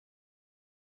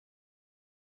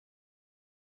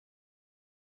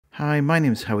Hi, my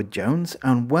name is Howard Jones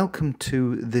and welcome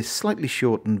to this slightly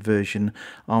shortened version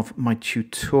of my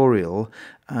tutorial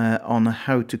on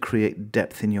how to create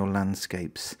depth in your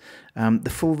landscapes. The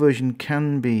full version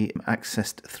can be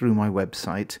accessed through my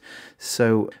website,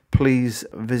 so please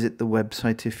visit the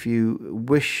website if you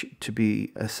wish to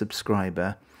be a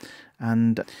subscriber.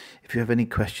 And if you have any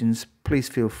questions, please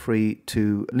feel free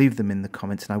to leave them in the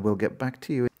comments and I will get back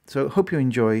to you. So hope you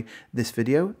enjoy this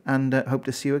video and hope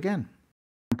to see you again.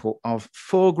 Of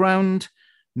foreground,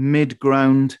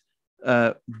 midground,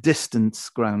 distance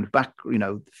ground, back,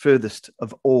 furthest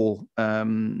of all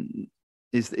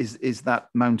is that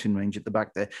mountain range at the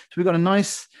back there. So we've got a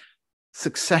nice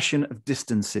succession of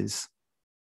distances.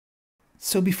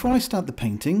 So before I start the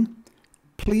painting,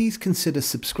 please consider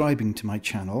subscribing to my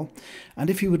channel,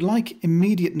 and if you would like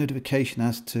immediate notification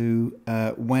as to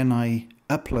when I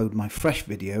upload my fresh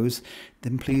videos,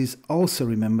 then please also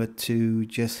remember to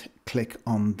just click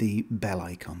on the bell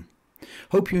icon.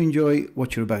 Hope you enjoy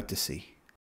what you're about to see.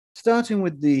 Starting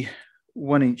with the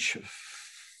 1-inch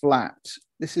flat.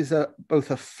 This is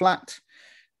both a flat,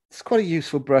 it's quite a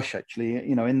useful brush actually.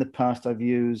 In the past I've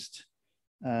used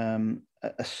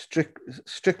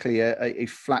strictly a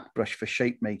flat brush for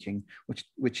shape making,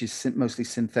 which is mostly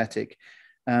synthetic,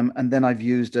 and then I've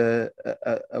used a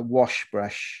wash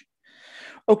brush.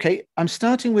 Okay, I'm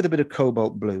starting with a bit of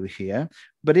cobalt blue here,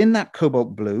 but in that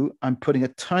cobalt blue, I'm putting a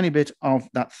tiny bit of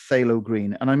that phthalo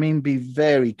green. And I mean, be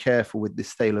very careful with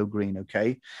this phthalo green,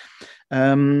 okay?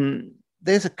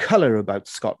 There's a colour about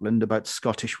Scotland, about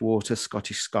Scottish water,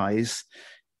 Scottish skies.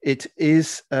 It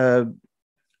is,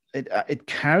 it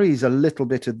carries a little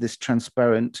bit of this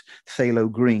transparent phthalo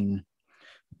green,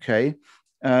 okay?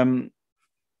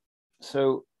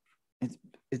 So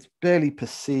it's barely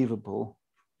perceivable.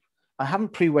 I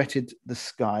haven't pre-wetted the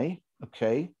sky,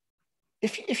 okay?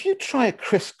 If you try a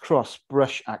crisscross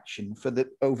brush action for the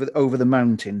over the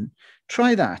mountain,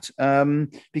 try that,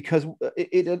 because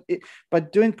by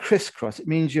doing crisscross, it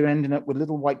means you're ending up with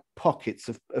little white pockets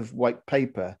of white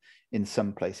paper in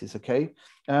some places, okay?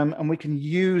 And we can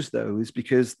use those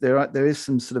because there is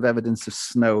some sort of evidence of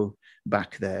snow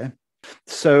back there.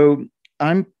 So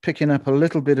I'm picking up a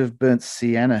little bit of burnt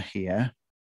sienna here.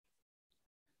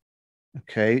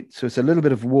 Okay, so it's a little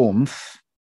bit of warmth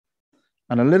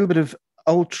and a little bit of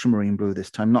ultramarine blue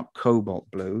this time, not cobalt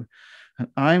blue. And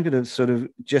I'm going to sort of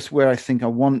just where I think I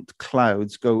want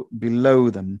clouds go below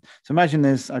them. So imagine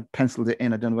this, I penciled it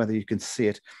in. I don't know whether you can see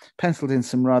it. Penciled in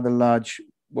some rather large,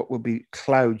 what will be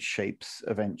cloud shapes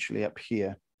eventually up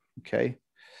here. Okay, a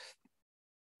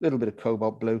little bit of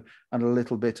cobalt blue and a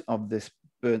little bit of this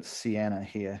burnt sienna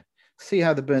here. See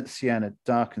how the burnt sienna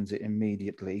darkens it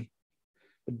immediately.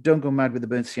 But don't go mad with the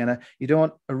burnt sienna. You don't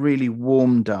want a really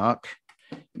warm dark.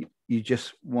 You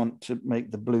just want to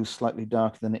make the blue slightly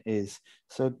darker than it is.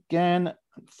 So again,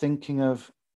 I'm thinking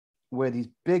of where these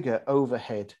bigger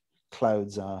overhead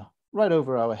clouds are, right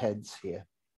over our heads here.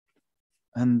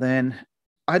 And then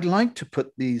I'd like to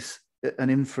put an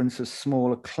inference of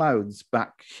smaller clouds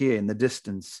back here in the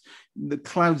distance. The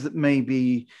clouds that may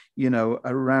be,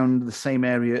 around the same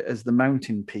area as the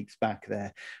mountain peaks back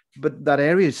there. But that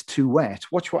area is too wet.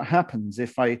 Watch what happens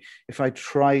if I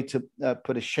try to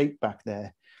put a shape back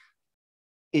there.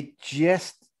 It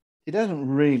doesn't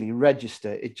really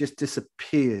register. It just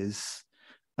disappears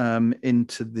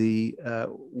into the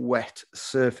wet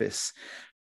surface.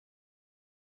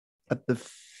 At the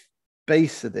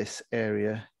base of this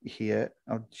area here,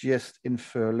 I'll just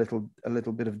infer a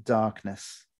little bit of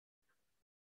darkness.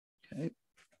 Okay.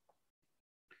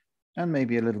 And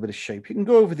maybe a little bit of shape. You can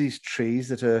go over these trees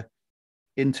that are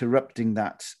interrupting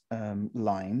that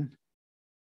line.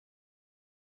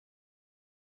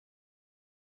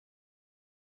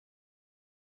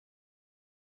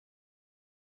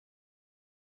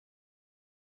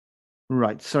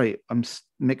 Right, sorry, I'm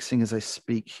mixing as I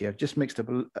speak here. I've just mixed up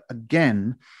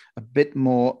again a bit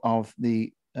more of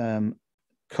the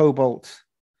cobalt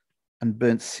and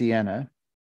burnt sienna,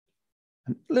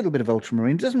 and a little bit of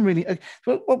ultramarine. It doesn't really.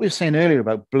 Well, what we were saying earlier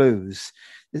about blues,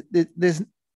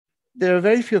 there are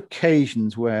very few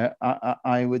occasions where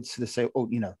I would sort of say, oh,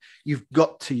 you've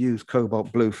got to use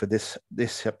cobalt blue for this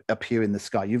up here in the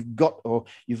sky. You've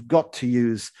got to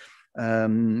use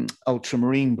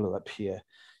ultramarine blue up here.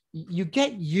 You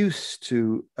get used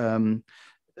to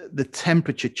the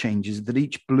temperature changes that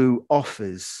each blue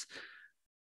offers.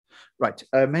 Right,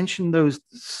 I mentioned those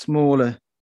smaller,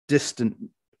 distant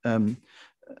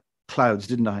clouds,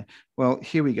 didn't I? Well,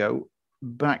 here we go.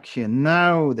 Back here,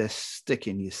 now they're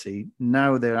sticking, you see.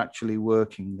 Now they're actually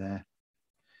working there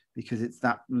because it's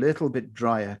that little bit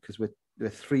drier because we're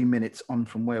 3 minutes on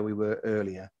from where we were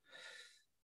earlier.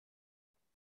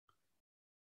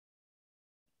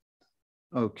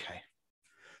 Okay.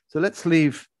 So let's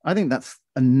leave, I think that's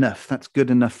enough. That's good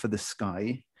enough for the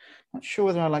sky. Not sure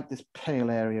whether I like this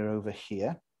pale area over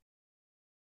here.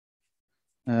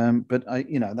 But that I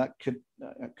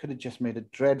could have just made a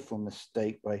dreadful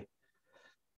mistake by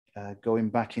going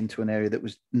back into an area that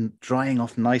was drying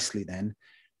off nicely then.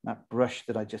 That brush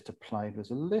that I just applied was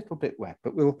a little bit wet,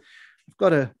 but I've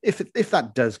got a, if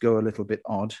that does go a little bit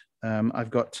odd,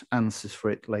 I've got answers for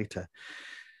it later.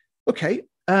 Okay.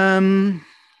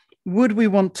 Would we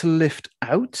want to lift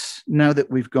out now that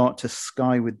we've got a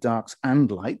sky with darks and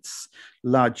lights,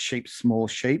 large shapes, small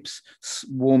shapes,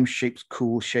 warm shapes,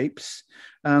 cool shapes?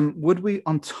 Would we,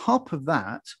 on top of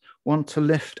that, want to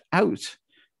lift out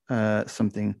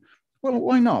something? Well,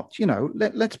 why not?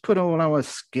 Let's put all our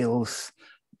skills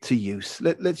to use.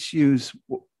 Let's use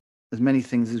as many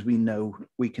things as we know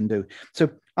we can do.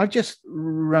 So I've just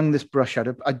wrung this brush out.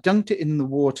 I dunked it in the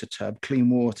water tub,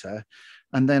 clean water,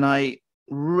 and then I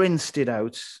rinsed it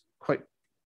out quite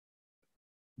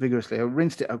vigorously. I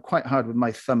rinsed it out quite hard with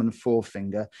my thumb and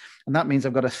forefinger. And that means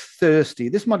I've got a thirsty,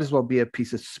 this might as well be a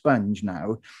piece of sponge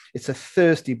now. It's a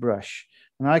thirsty brush.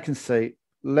 And I can say,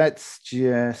 let's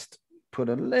just put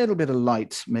a little bit of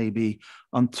light maybe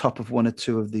on top of one or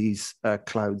two of these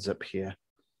clouds up here.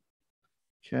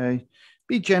 Okay.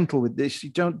 Be gentle with this.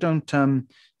 You don't,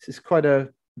 this is quite a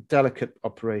delicate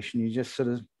operation. You just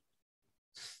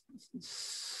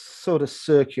sort of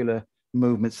circular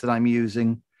movements that I'm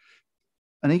using.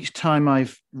 And each time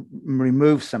I've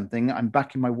removed something, I'm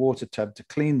back in my water tub to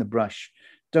clean the brush.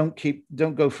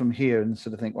 Don't go from here and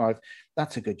sort of think, well,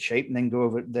 that's a good shape, and then go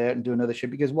over there and do another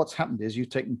shape. Because what's happened is you've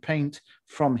taken paint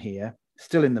from here,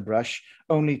 still in the brush,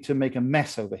 only to make a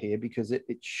mess over here because it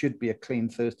should be a clean,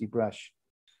 thirsty brush.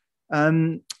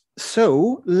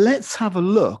 So let's have a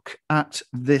look at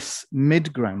this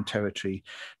mid-ground territory.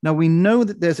 Now we know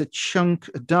that there's a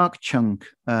dark shape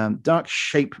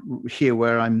here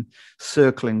where I'm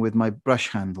circling with my brush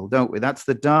handle, don't we? That's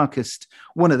the darkest,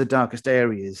 one of the darkest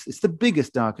areas. It's the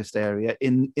biggest, darkest area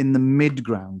in the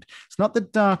mid-ground. It's not the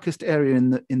darkest area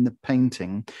in the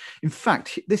painting. In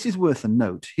fact, this is worth a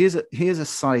note. Here's a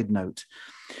side note.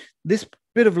 This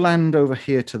bit of land over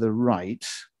here to the right,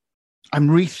 I'm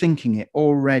rethinking it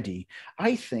already.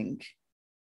 I think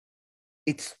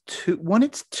it's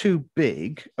too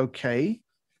big, okay?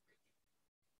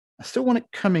 I still want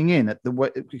it coming in at the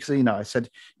way, because, I said,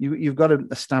 you've got to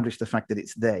establish the fact that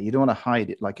it's there. You don't want to hide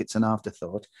it like it's an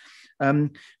afterthought.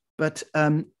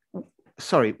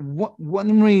 Sorry,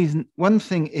 one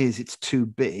thing is it's too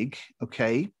big,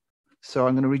 okay? So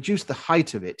I'm going to reduce the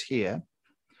height of it here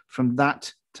from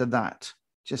that to that,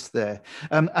 just there.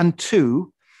 And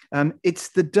two,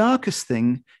 it's the darkest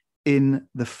thing in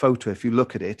the photo. If you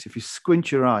look at it, if you squint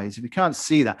your eyes, if you can't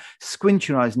see that, squint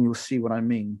your eyes and you'll see what I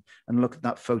mean. And look at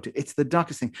that photo. It's the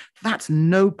darkest thing. That's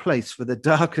no place for the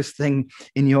darkest thing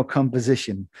in your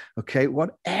composition. Okay,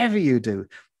 whatever you do,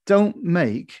 don't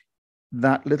make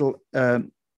that little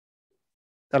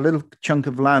chunk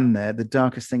of land there the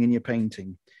darkest thing in your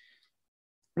painting.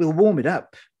 We'll warm it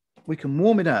up. We can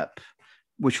warm it up,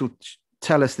 which will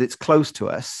tell us that it's close to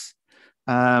us.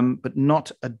 But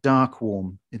not a dark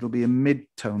warm. It'll be a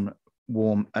mid-tone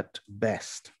warm at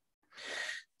best.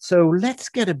 So let's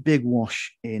get a big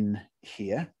wash in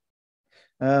here.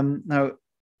 Now,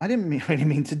 I didn't really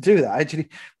mean to do that. I actually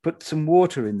put some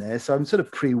water in there, so I'm sort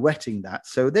of pre-wetting that.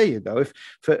 So there you go.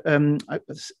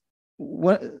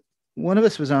 One of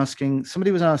us was asking,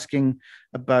 somebody was asking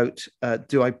about,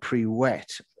 do I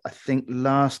pre-wet? I think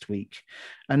last week,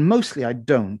 and mostly I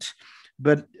don't.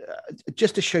 But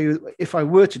just to show you, if I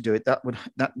were to do it,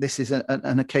 this is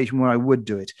an occasion where I would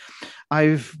do it.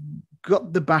 I've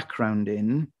got the background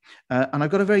in, and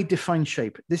I've got a very defined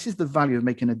shape. This is the value of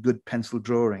making a good pencil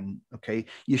drawing. Okay,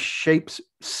 your shapes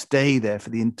stay there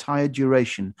for the entire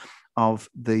duration of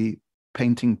the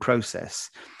painting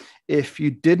process. If you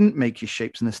didn't make your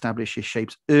shapes and establish your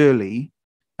shapes early,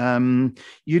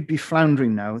 you'd be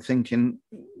floundering now, thinking,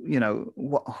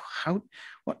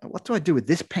 what do I do with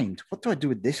this paint? What do I do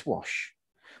with this wash?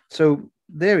 So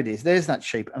there it is. There's that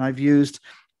shape. And I've used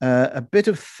a bit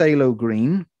of phthalo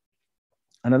green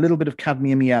and a little bit of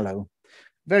cadmium yellow.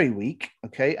 Very weak,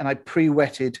 okay? And I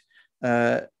pre-wetted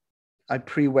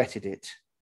it.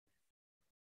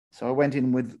 So I went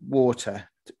in with water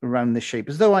around the shape,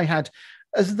 as though I had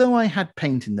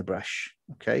paint in the brush,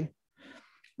 okay?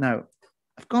 Now,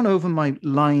 I've gone over my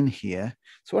line here.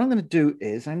 So what I'm going to do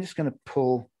is I'm just going to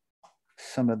pull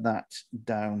some of that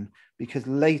down, because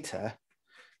later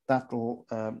that'll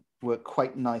work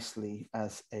quite nicely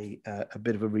as a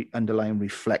bit of a underlying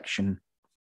reflection.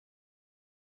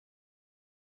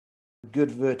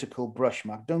 good vertical brush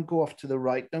mark. Don't go off to the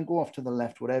right, don't go off to the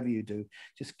left, whatever you do,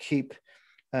 just keep,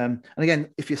 and again,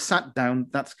 if you're sat down,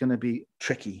 that's going to be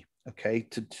tricky, okay,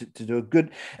 to do a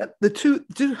good, the two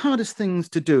hardest things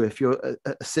to do if you're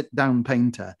a sit-down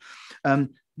painter,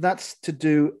 that's to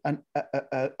do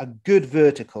a good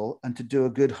vertical and to do a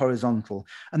good horizontal.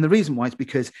 And the reason why is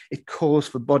because it calls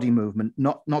for body movement,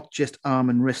 not just arm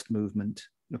and wrist movement,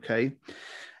 okay?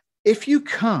 If you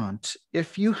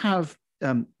have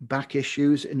back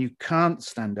issues and you can't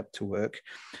stand up to work,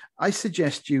 I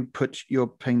suggest you put your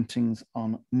paintings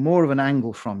on more of an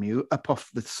angle from you, up off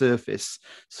the surface.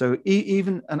 So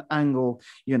even an angle,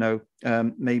 you know,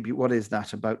 maybe what is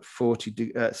that, about 50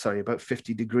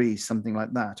 degrees, something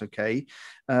like that, okay?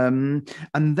 And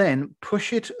then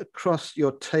push it across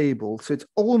your table so it's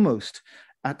almost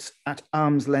at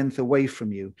arm's length away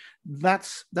from you.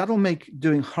 That'll make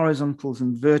doing horizontals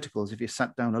and verticals, if you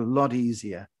sat down, a lot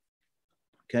easier.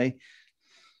 Okay,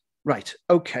 right,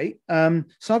 okay.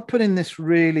 So I've put in this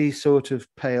really sort of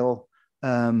pale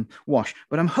wash,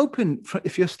 but I'm hoping,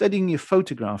 if you're studying your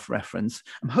photograph reference,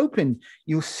 I'm hoping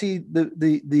you'll see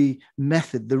the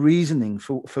method, the reasoning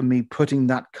for me putting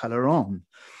that color on.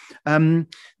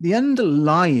 The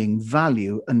underlying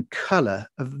value and color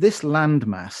of this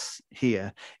landmass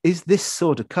here is this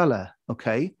sort of color,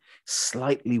 okay?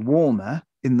 Slightly warmer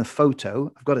in the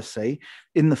photo, I've got to say.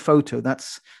 In the photo,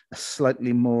 that's a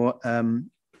slightly more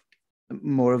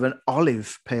of an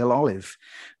olive, pale olive.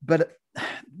 But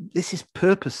this is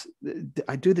purpose.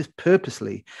 I do this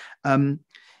purposely.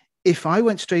 If I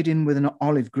went straight in with an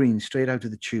olive green straight out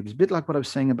of the tube, it's a bit like what I was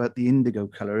saying about the indigo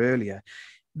color earlier.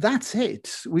 That's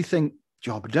it. We think,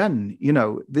 job done. You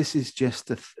know, this is just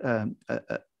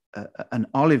an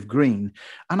olive green,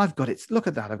 and I've got it. Look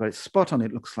at that. I've got it spot on.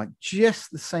 It looks like just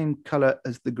the same color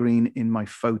as the green in my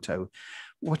photo.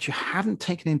 What you haven't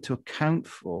taken into account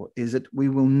for is that we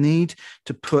will need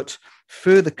to put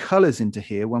further colors into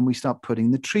here when we start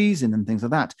putting the trees in and things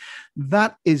like that.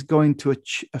 That is going to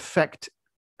affect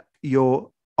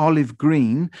your olive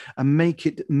green and make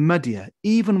it muddier,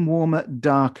 even warmer,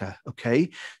 darker, okay?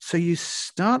 So you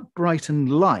start bright and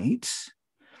light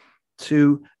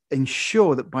to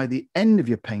ensure that by the end of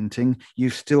your painting,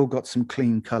 you've still got some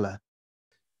clean color.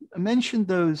 I mentioned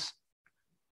those,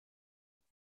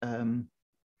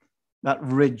 that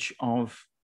ridge of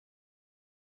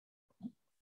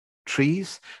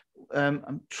trees.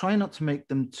 I'm trying not to make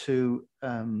them too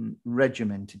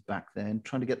regimented back there and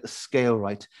trying to get the scale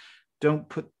right. Don't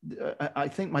put, I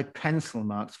think my pencil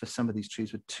marks for some of these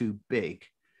trees were too big.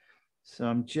 So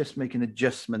I'm just making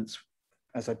adjustments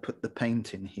as I put the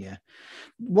paint in here.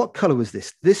 What color was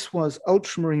this? This was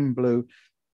ultramarine blue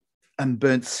and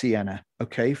burnt sienna,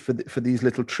 okay, for these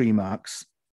little tree marks.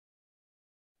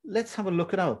 Let's have a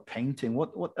look at our painting.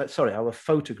 Our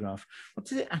photograph. What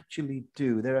does it actually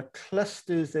do? There are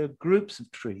clusters, there are groups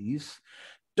of trees.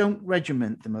 Don't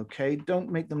regiment them, okay?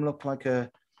 Don't make them look like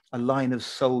a line of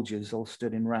soldiers all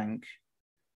stood in rank.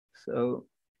 So,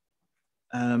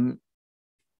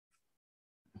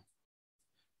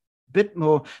 bit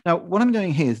more. Now, what I'm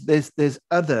doing here is there's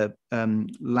other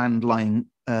land-lying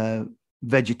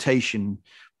vegetation,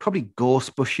 probably gorse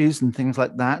bushes and things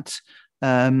like that,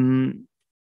 and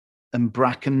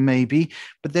bracken maybe,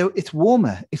 but it's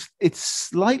warmer. It's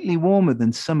slightly warmer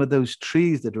than some of those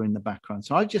trees that are in the background.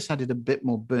 So I've just added a bit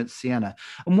more burnt sienna.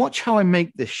 And watch how I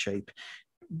make this shape.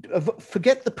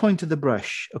 Forget the point of the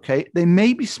brush, okay? They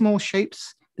may be small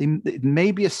shapes. It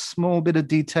may be a small bit of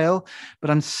detail, but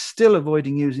I'm still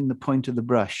avoiding using the point of the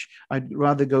brush. I'd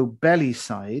rather go belly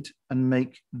side and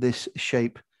make this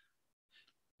shape.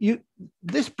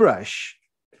 This brush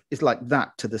is like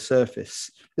that to the surface.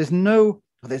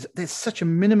 There's such a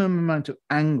minimum amount of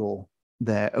angle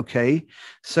there, okay?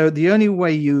 So the only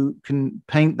way you can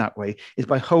paint that way is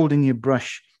by holding your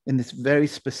brush in this very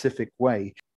specific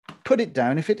way. Put it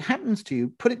down. If it happens to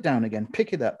you, put it down again,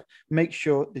 pick it up, make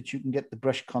sure that you can get the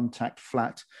brush contact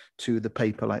flat to the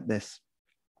paper like this.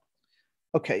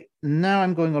 Okay, now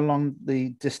I'm going along the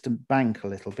distant bank a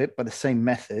little bit by the same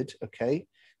method, okay?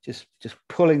 Just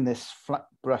pulling this flat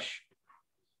brush.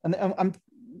 And I'm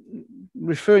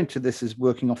referring to this as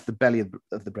working off the belly of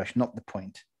the brush, not the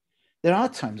point. There are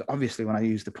times, obviously, when I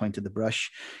use the point of the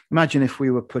brush. Imagine if we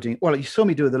were putting, well, you saw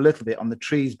me do it a little bit on the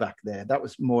trees back there. That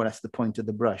was more or less the point of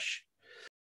the brush.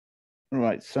 All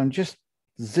right, so I'm just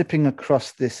zipping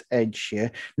across this edge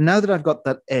here. Now that I've got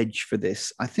that edge for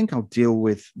this, I think I'll deal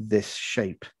with this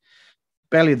shape.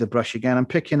 Belly of the brush again. I'm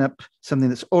picking up something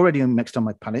that's already mixed on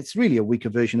my palette. It's really a weaker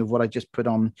version of what I just put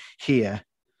on here.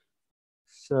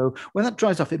 So when that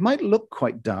dries off, it might look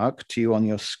quite dark to you on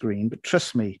your screen, but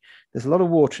trust me, there's a lot of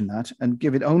water in that, and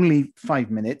give it only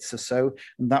 5 minutes or so,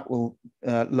 and that will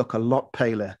look a lot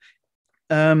paler.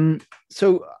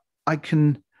 So I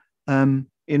can,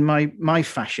 in my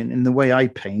fashion, in the way I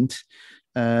paint,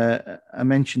 I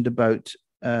mentioned about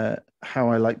how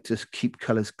I like to keep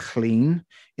colors clean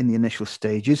in the initial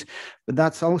stages, but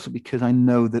that's also because I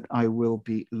know that I will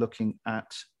be looking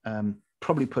at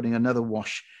probably putting another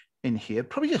wash in here,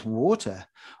 probably just water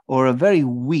or a very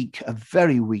weak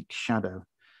shadow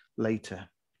later.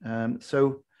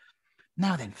 So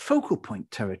now then, focal point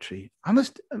territory. I've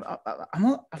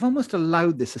almost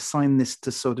assigned this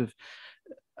to sort of,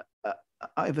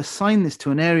 I've assigned this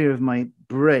to an area of my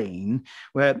brain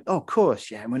where, oh, of course,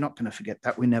 yeah, we're not going to forget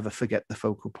that. We never forget the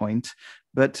focal point.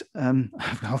 But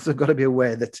I've also got to be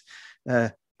aware that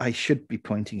I should be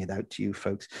pointing it out to you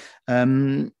folks.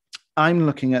 I'm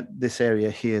looking at this area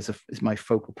here as my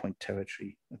focal point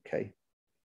territory. Okay.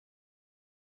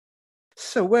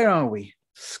 So where are we?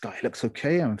 Sky looks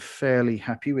okay. I'm fairly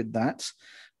happy with that.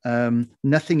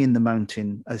 Nothing in the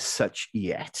mountain as such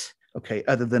yet. Okay,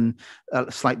 other than a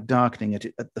slight darkening at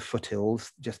the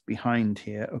foothills just behind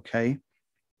here. Okay,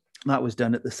 that was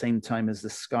done at the same time as the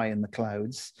sky and the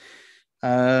clouds.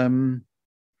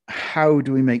 How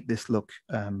do we make this look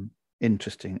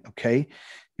interesting? Okay,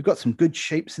 you've got some good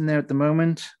shapes in there at the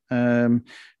moment. And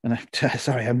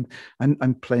sorry,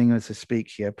 I'm playing as I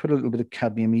speak here. Put a little bit of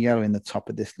cadmium yellow in the top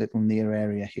of this little near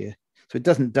area here, so it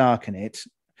doesn't darken it,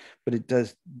 but it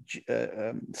does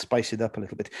spice it up a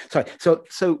little bit. Sorry. So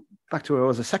back to where I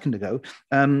was a second ago.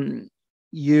 I'm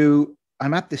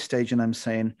at this stage and I'm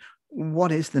saying,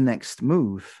 what is the next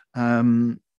move?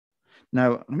 Now,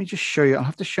 let me just show you. I'll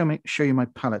have to show you my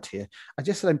palette here. I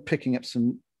just said I'm picking up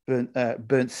some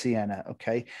burnt sienna,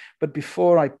 okay? But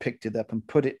before I picked it up and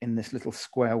put it in this little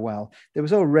square well, there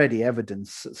was already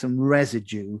evidence, some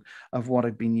residue of what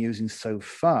I've been using so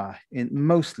far, in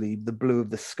mostly the blue of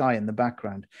the sky in the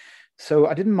background. So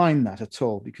I didn't mind that at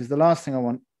all, because the last thing I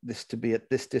want this to be at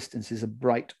this distance is a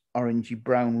bright orangey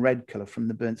brown red color from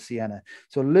the burnt sienna.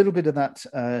 So a little bit of that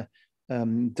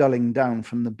dulling down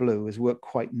from the blue has worked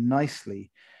quite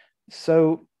nicely.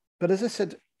 So, but as I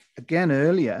said again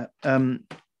earlier,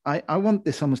 I want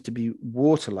this almost to be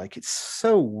water-like. It's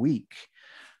so weak.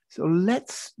 So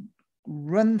let's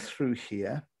run through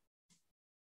here.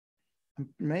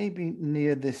 Maybe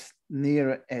near this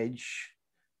nearer edge,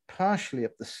 partially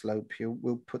up the slope here,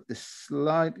 we'll put this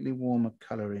slightly warmer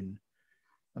color in.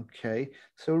 Okay,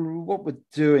 so what we're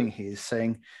doing here is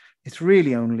saying it's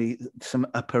really only some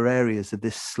upper areas of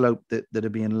this slope that are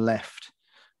being left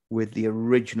with the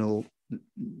original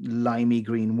limey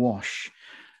green wash.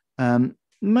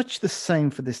 Much the same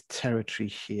for this territory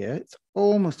here. It's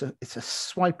almost it's a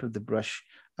swipe of the brush,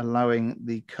 allowing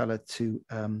the color to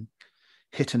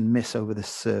hit and miss over the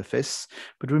surface.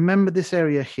 But remember this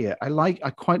area here,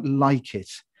 I quite like it.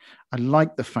 I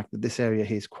like the fact that this area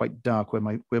here is quite dark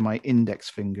where my index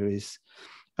finger is.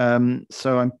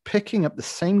 So I'm picking up the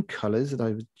same colors that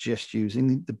I was just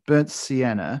using, the burnt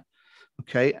sienna,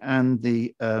 okay, and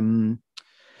the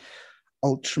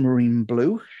ultramarine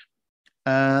blue.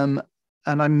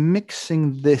 And I'm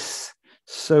mixing this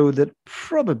so that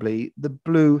probably the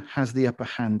blue has the upper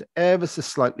hand ever so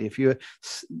slightly. If you're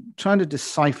trying to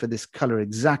decipher this color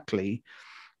exactly,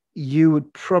 you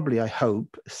would probably, I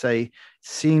hope, say,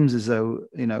 seems as though,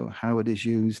 you know, how it is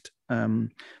used a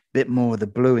bit more of the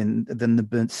blue than the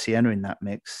burnt sienna in that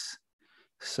mix.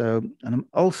 So, and I'm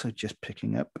also just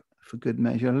picking up, for good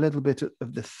measure, a little bit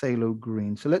of the phthalo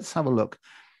green. So let's have a look.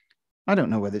 I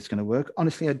don't know whether it's going to work.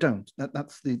 Honestly, I don't.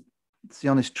 That's the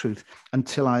honest truth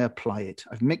until I apply it.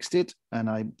 I've mixed it and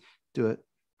I do a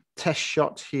test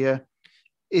shot here.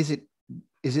 Is it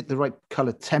the right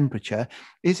color temperature?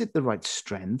 Is it the right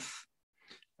strength?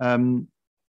 And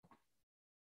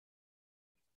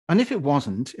if it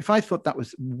wasn't, if I thought that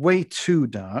was way too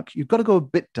dark, you've got to go a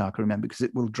bit darker, remember, because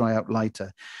it will dry out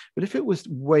lighter. But if it was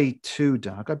way too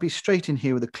dark, I'd be straight in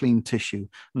here with a clean tissue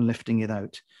and lifting it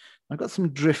out. I've got some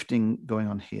drifting going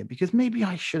on here because maybe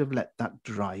I should have let that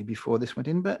dry before this went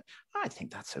in, but I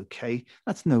think that's okay.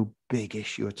 That's no big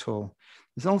issue at all.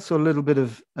 There's also a little bit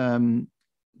of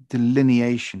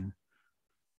delineation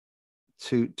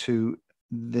to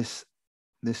this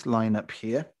line up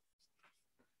here.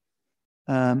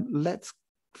 Let's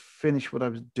finish what I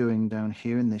was doing down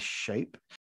here in this shape.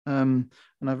 And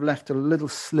I've left a little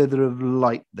slither of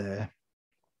light there,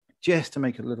 just to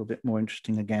make it a little bit more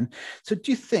interesting again. So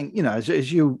do you think, you know,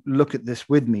 as you look at this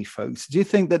with me, folks, do you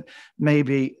think that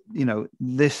maybe, you know,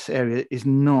 this area is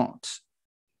not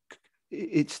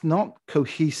it's not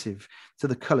cohesive to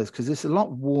the colors because it's a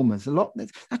lot warmer.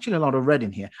 There's actually a lot of red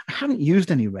in here. I haven't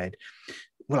used any red.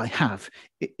 Well, I have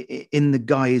in the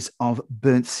guise of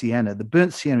burnt sienna. The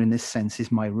burnt sienna in this sense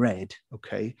is my red,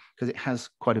 okay, because it has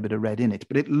quite a bit of red in it,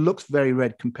 but it looks very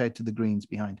red compared to the greens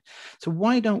behind. So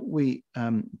why don't we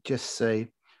just say,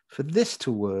 for this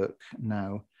to work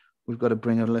now, we've got to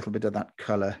bring a little bit of that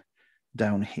color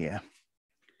down here,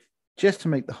 just to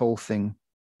make the whole thing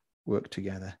work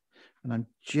together. And I'm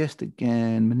just,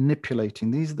 again,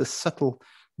 manipulating. These are the subtle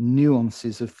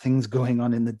nuances of things going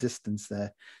on in the distance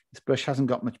there. This brush hasn't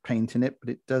got much paint in it, but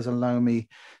it does allow me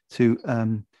to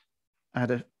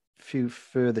add a few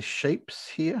further shapes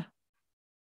here.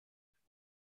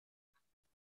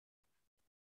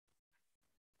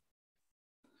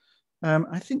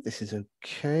 I think this is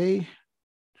okay.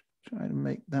 Try to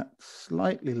make that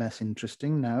slightly less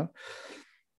interesting now.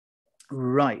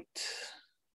 Right.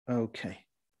 Okay.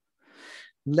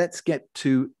 Let's get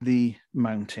to the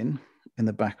mountain in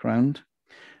the background.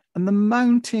 And the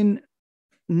mountain,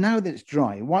 now that it's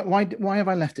dry, why have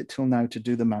I left it till now to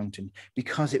do the mountain?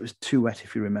 Because it was too wet,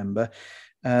 if you remember.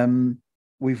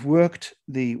 We've worked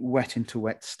the wet into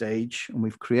wet stage, and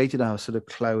we've created our sort of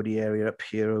cloudy area up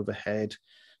here overhead,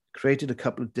 created a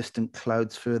couple of distant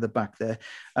clouds further back there.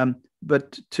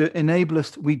 But to enable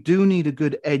us, we do need a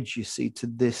good edge, you see, to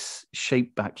this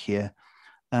shape back here.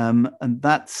 And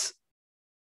that's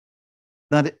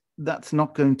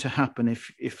not going to happen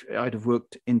if I'd have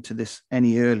worked into this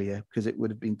any earlier, because it would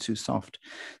have been too soft.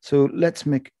 So let's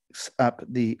mix up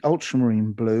the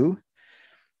ultramarine blue.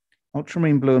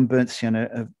 Ultramarine blue and burnt sienna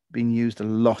have been used a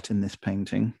lot in this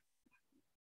painting.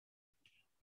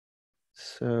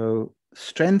 So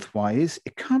strength-wise,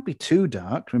 it can't be too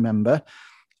dark, remember.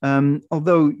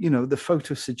 Although, you know, the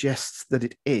photo suggests that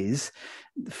it is.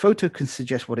 The photo can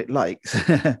suggest what it likes.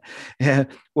 Yeah,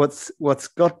 what's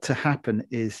got to happen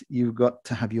is you've got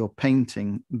to have your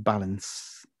painting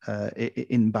balance,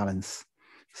 in balance.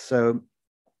 So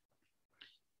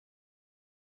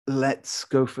let's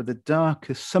go for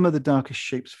some of the darkest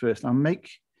shapes first. I'll make,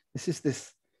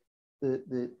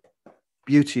 the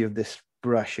beauty of this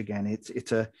brush again.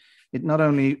 It not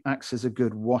only acts as a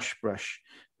good wash brush,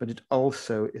 but it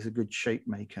also is a good shape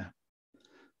maker.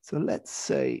 So let's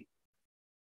say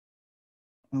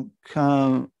we'll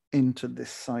come into this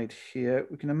side here.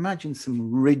 We can imagine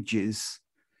some ridges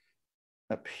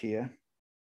up here,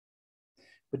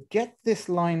 but get this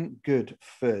line good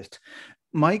first.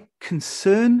 My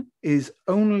concern is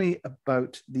only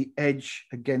about the edge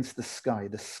against the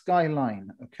sky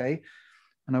line, okay?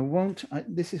 And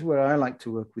this is where I like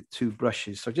to work with two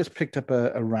brushes. So I just picked up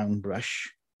a round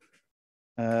brush,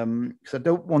 because I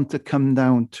don't want to come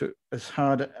down to as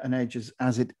hard an edge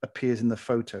as it appears in the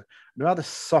photo. I'd rather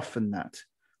soften that,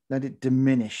 let it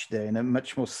diminish there in a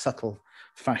much more subtle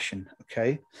fashion,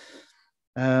 okay?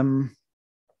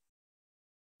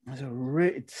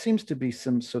 It seems to be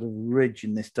some sort of ridge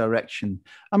in this direction.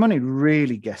 I'm only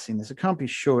really guessing this. I can't be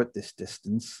sure at this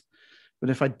distance, but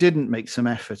if I didn't make some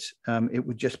effort, it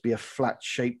would just be a flat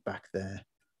shape back there.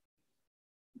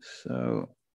 So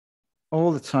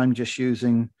all the time just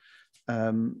using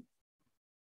burnt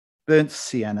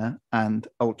sienna and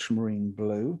ultramarine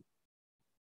blue.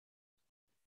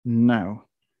 Now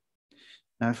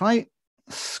if I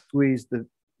squeeze the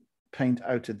paint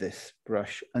out of this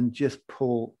brush and just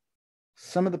pull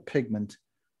some of the pigment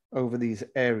over these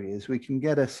areas, we can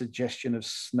get a suggestion of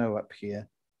snow up here.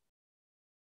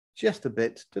 Just a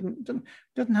bit.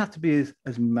 Doesn't have to be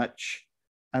as much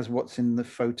as what's in the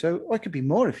photo, or it could be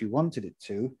more if you wanted it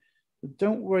to. But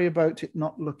don't worry about it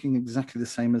not looking exactly the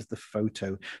same as the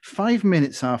photo. 5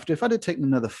 minutes after, if I'd have taken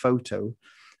another photo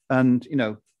and, you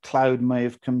know, cloud may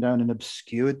have come down and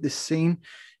obscured this scene,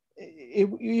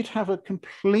 you'd have a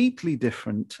completely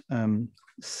different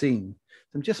scene.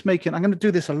 I'm going to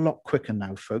do this a lot quicker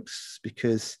now, folks,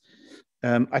 because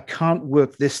I can't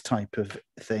work this type of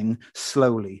thing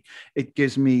slowly. It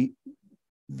gives me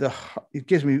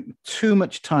too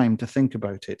much time to think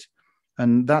about it,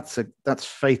 and that's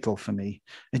fatal for me.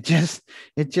 It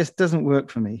just doesn't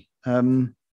work for me.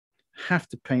 Have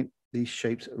to paint these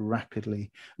shapes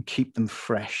rapidly and keep them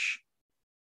fresh.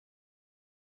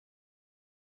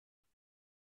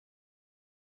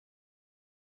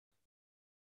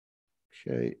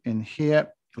 Okay, in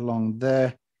here, along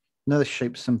there, another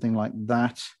shape, something like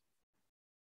that.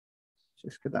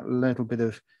 Just get that little bit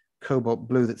of cobalt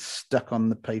blue that's stuck on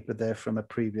the paper there from a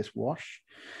previous wash.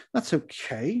 That's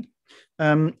okay.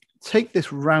 Take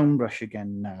this round brush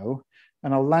again now,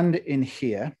 and I'll land it in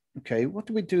here. Okay, what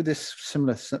do we do this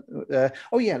similar?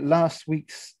 Oh yeah, last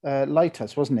week's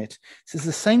lighthouse, wasn't it? This is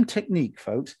the same technique,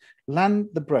 folks. Land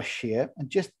the brush here and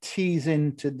just tease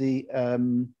into the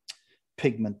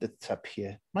pigment that's up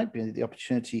here. Might be the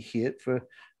opportunity here for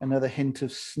another hint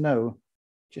of snow,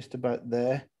 just about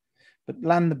there. But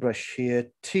land the brush here,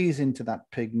 tease into that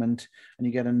pigment, and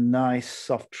you get a nice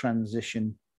soft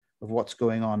transition of what's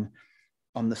going on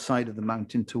the side of the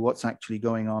mountain to what's actually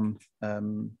going on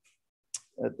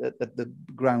at the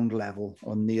ground level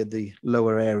or near the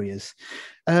lower areas.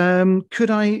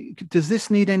 Does this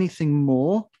need anything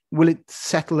more? Will it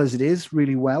settle as it is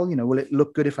really well? You know, will it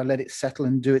look good if I let it settle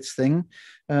and do its thing?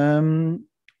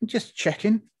 Just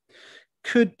checking.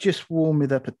 Could just warm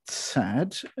it up a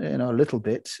tad, you know, a little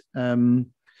bit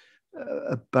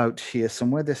about here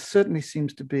somewhere. There certainly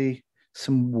seems to be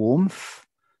some warmth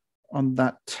on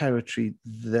that territory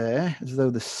there, as though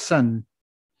the sun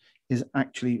is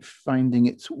actually finding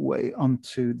its way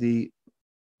onto the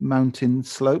mountain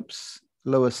slopes,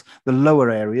 the lower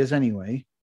areas anyway.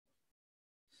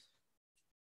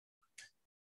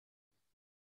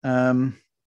 And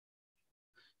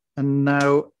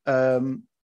now I'm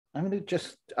going to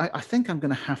just, I think I'm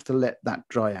going to have to let that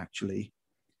dry actually,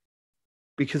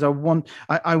 because I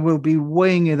will be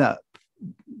weighing it up,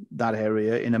 that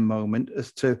area, in a moment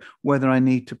as to whether I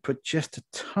need to put just a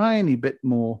tiny bit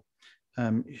more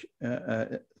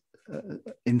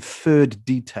inferred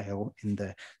detail in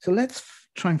there. So let's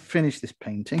try and finish this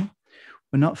painting.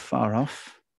 We're not far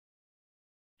off.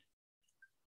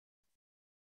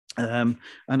 And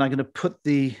I'm going to put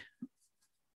the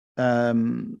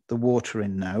water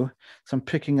in now. So I'm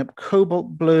picking up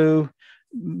cobalt blue.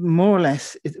 More or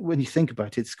less, when you think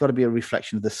about it, it's got to be a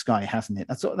reflection of the sky, hasn't it?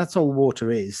 That's all water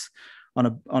is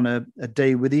on a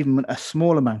day with even a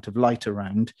small amount of light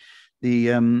around.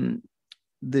 The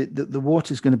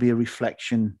water is going to be a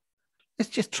reflection.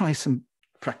 Let's just try some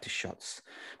practice shots.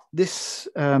 This,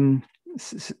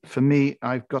 for me,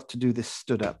 I've got to do this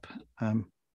stood up. And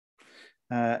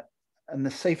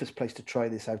the safest place to try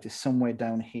this out is somewhere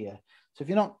down here. So if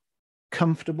you're not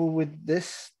comfortable with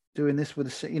this, doing this with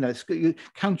a, you know, you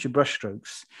count your brush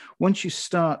strokes. Once you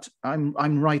start, I'm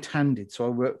right-handed, so I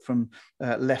work from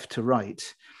left to right.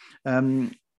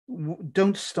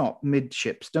 Don't stop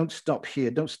midships. Don't stop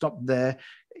here. Don't stop there.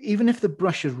 Even if the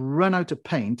brush has run out of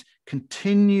paint,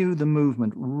 continue the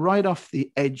movement right off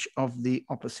the edge of the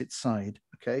opposite side.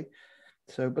 Okay.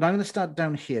 So, but I'm going to start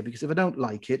down here because if I don't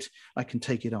like it, I can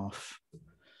take it off.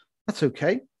 That's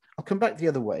okay. I'll come back the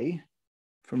other way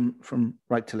from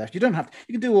right to left. You don't have to,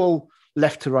 you can do all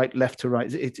left to right, left to right.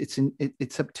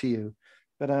 It's up to you.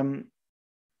 But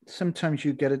sometimes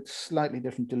you get a slightly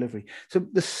different delivery. So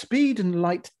the speed and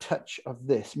light touch of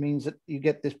this means that you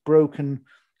get this broken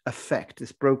effect,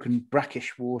 this broken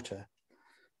brackish water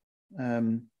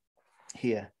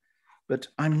here. But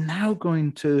I'm now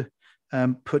going to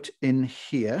put in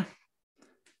here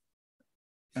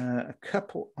a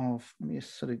couple of, let me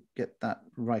just sort of get that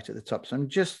right at the top. So I'm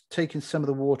just taking some of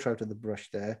the water out of the brush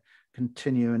there,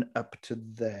 continuing up to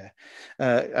there,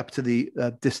 up to the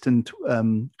distant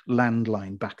land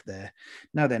line back there.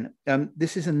 Now then,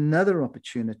 this is another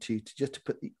opportunity to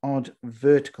put the odd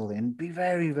vertical in. Be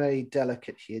very, very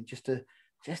delicate here.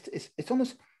 It's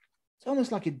almost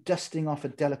like you're dusting off a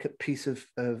delicate piece of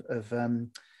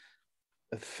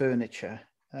furniture.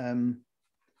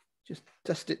 Just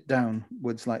dust it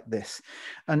downwards like this.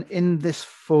 And in this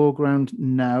foreground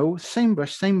now, same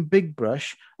brush, same big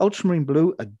brush, ultramarine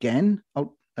blue again,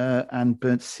 and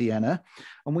burnt sienna.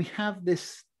 And we have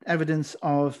this evidence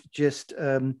of just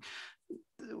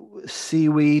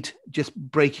seaweed just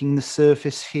breaking the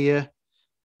surface here.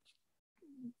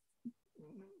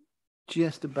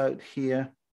 Just about here.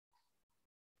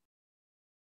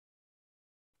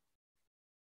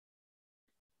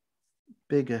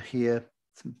 Bigger here.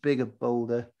 Some bigger,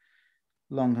 bolder,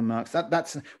 longer marks.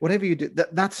 That's whatever you do.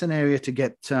 That's an area to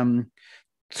get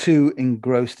too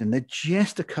engrossed in. They're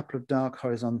just a couple of dark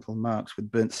horizontal marks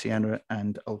with burnt sienna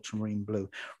and ultramarine blue.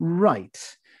 Right.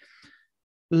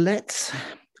 Let's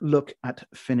look at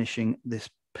finishing this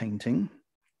painting.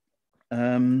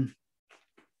 And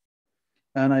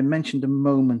I mentioned a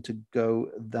moment ago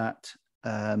that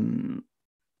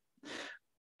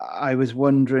I was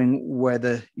wondering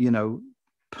whether, you know,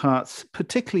 parts,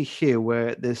 particularly here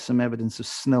where there's some evidence of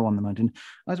snow on the mountain,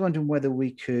 I was wondering whether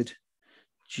we could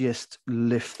just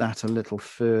lift that a little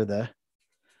further.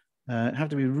 Have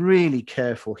to be really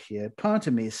careful here. Part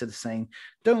of me is sort of saying,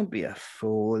 don't be a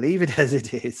fool, leave it as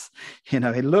it is. You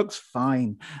know, it looks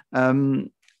fine.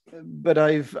 but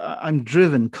I'm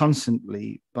driven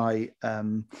constantly by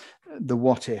the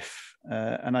what if,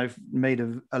 and I've made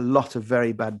a lot of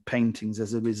very bad paintings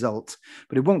as a result.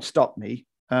 But it won't stop me.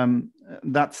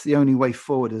 That's the only way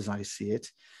forward, as I see it.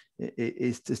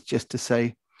 Is just to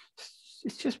say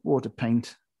it's just water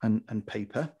paint and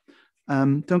paper.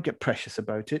 Don't get precious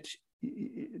about it.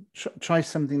 Try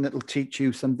something that will teach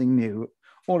you something new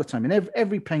all the time in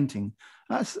every painting.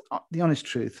 That's the honest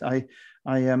truth. I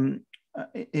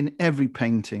in every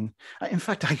painting. In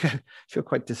fact, I feel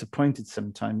quite disappointed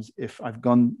sometimes if I've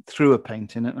gone through a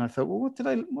painting and I thought, well, what did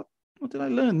I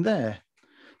learn there?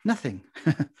 Nothing.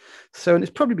 So, and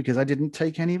it's probably because I didn't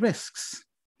take any risks.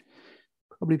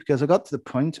 Probably because I got to the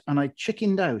point and I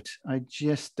chickened out. I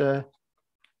just got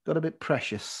a bit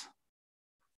precious.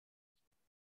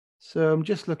 So I'm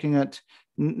just looking at,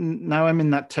 now I'm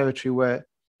in that territory where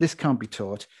this can't be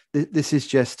taught. This is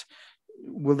just,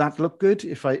 will that look good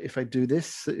if I do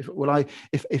this?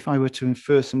 If I were to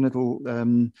infer some little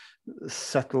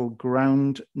subtle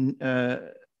ground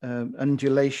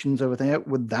undulations over there,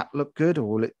 would that look good,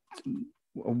 or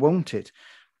won't it?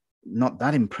 Not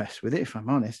that impressed with it, if I'm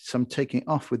honest. So I'm taking it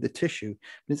off with the tissue,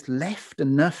 but it's left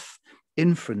enough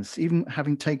inference. Even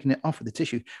having taken it off with the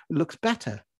tissue, it looks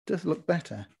better. It does look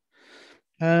better.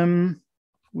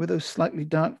 Were those slightly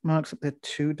dark marks up there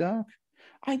too dark?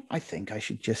 I think I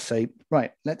should just say,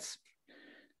 right, let's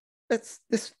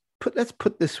put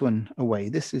this one away.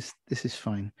 This is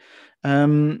fine.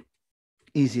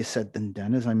 Easier said than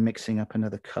done, as I'm mixing up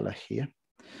another color here.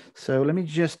 So let me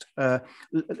just,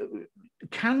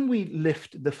 can we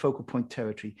lift the focal point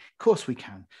territory? Of course we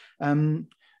can.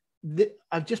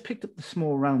 I've just picked up the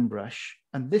small round brush,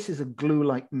 and this is a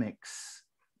glue-like mix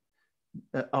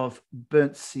of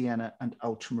burnt sienna and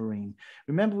ultramarine.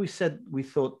 Remember we said we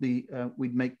thought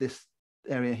we'd make this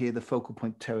area here the focal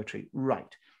point territory.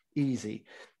 Right, easy.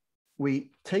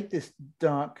 We take this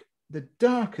the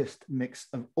darkest mix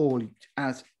of all,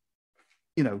 as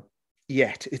you know,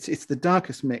 yet. It's the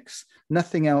darkest mix.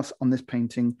 Nothing else on this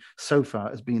painting so far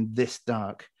has been this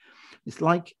dark. It's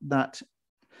like that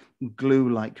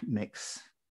glue-like mix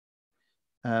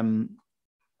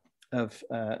of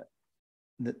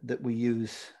that we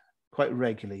use quite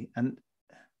regularly, and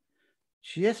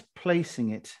just placing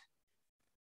it,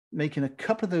 making a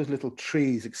couple of those little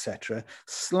trees, etc.,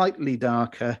 slightly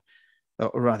darker,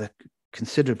 or rather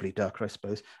considerably darker, I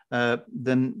suppose,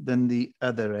 than the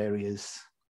other areas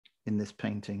in this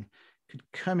painting. Could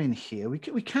come in here. We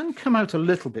can come out a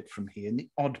little bit from here in the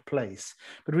odd place.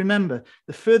 But remember,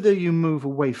 the further you move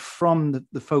away from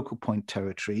the focal point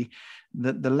territory,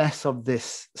 the less of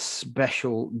this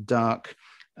special dark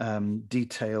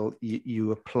detail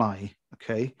you apply.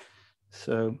 Okay,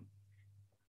 so,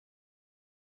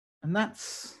 and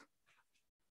that's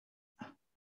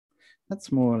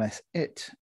more or less it.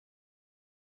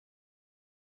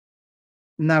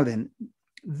 Now then,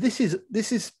 this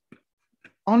is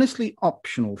honestly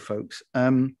optional, folks,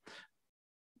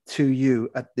 to you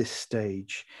at this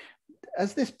stage.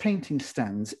 As this painting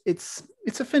stands, it's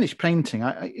a finished painting.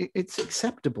 It's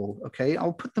acceptable. Okay,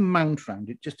 I'll put the mount around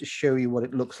it just to show you what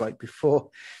it looks like before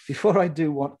I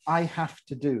do what I have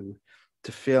to do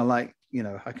to feel like, you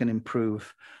know, I can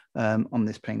improve on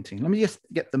this painting. Let me just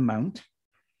get the mount.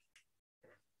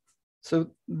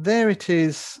 So there it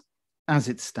is as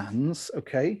it stands.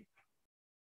 Okay.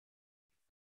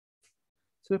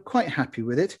 So quite happy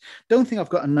with it. Don't think I've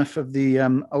got enough of the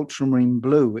ultramarine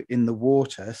blue in the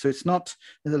water. So it's not,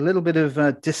 there's a little bit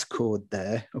of discord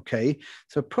there. Okay.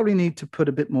 So I probably need to put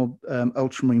a bit more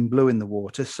ultramarine blue in the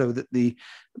water so that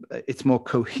it's more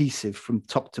cohesive from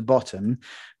top to bottom.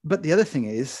 But the other thing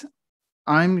is,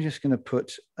 I'm just going to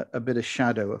put a bit of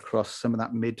shadow across some of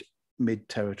that mid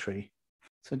territory.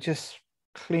 So just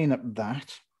clean up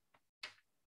that.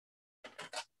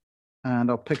 And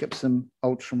I'll pick up some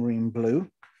ultramarine blue.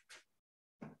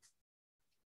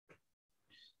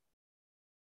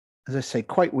 As I say,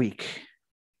 quite weak,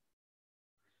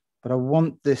 but I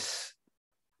want this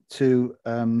to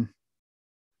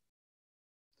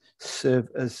serve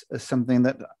as something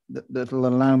that'll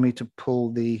allow me to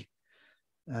pull the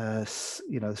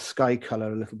sky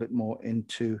color a little bit more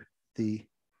into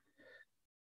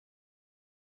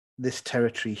this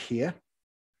territory here.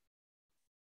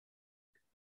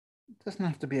 It doesn't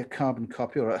have to be a carbon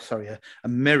copy, or a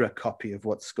mirror copy of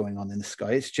what's going on in the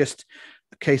sky. It's just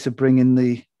a case of bringing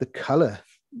the color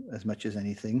as much as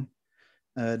anything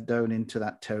down into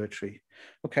that territory.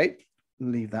 Okay,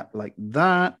 leave that like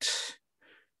that.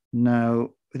 Now,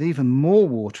 with even more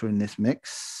water in this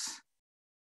mix,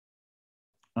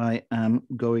 I am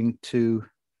going to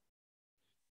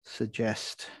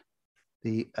suggest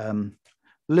the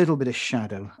little bit of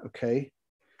shadow, okay?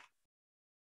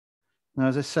 Now,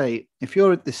 as I say, if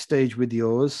you're at this stage with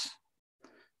yours,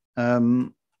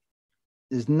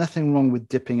 there's nothing wrong with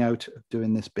dipping out of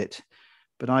doing this bit,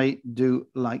 but I do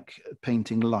like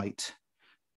painting light,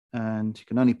 and you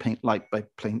can only paint light by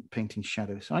painting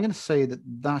shadow. So I'm going to say that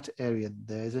that area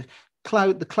there's a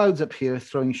cloud. The clouds up here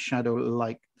throwing shadow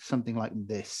like something like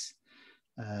this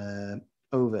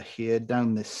over here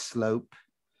down this slope.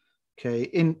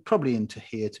 Okay, probably into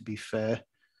here, to be fair.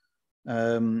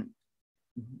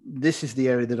 This is the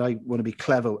area that I want to be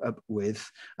clever with.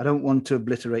 I don't want to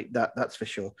obliterate that, that's for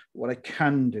sure. What I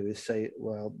can do is say,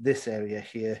 well, this area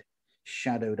here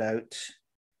shadowed out,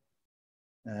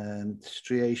 and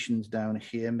striations down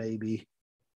here maybe.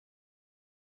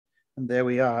 And there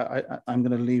we are. I'm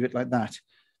going to leave it like that.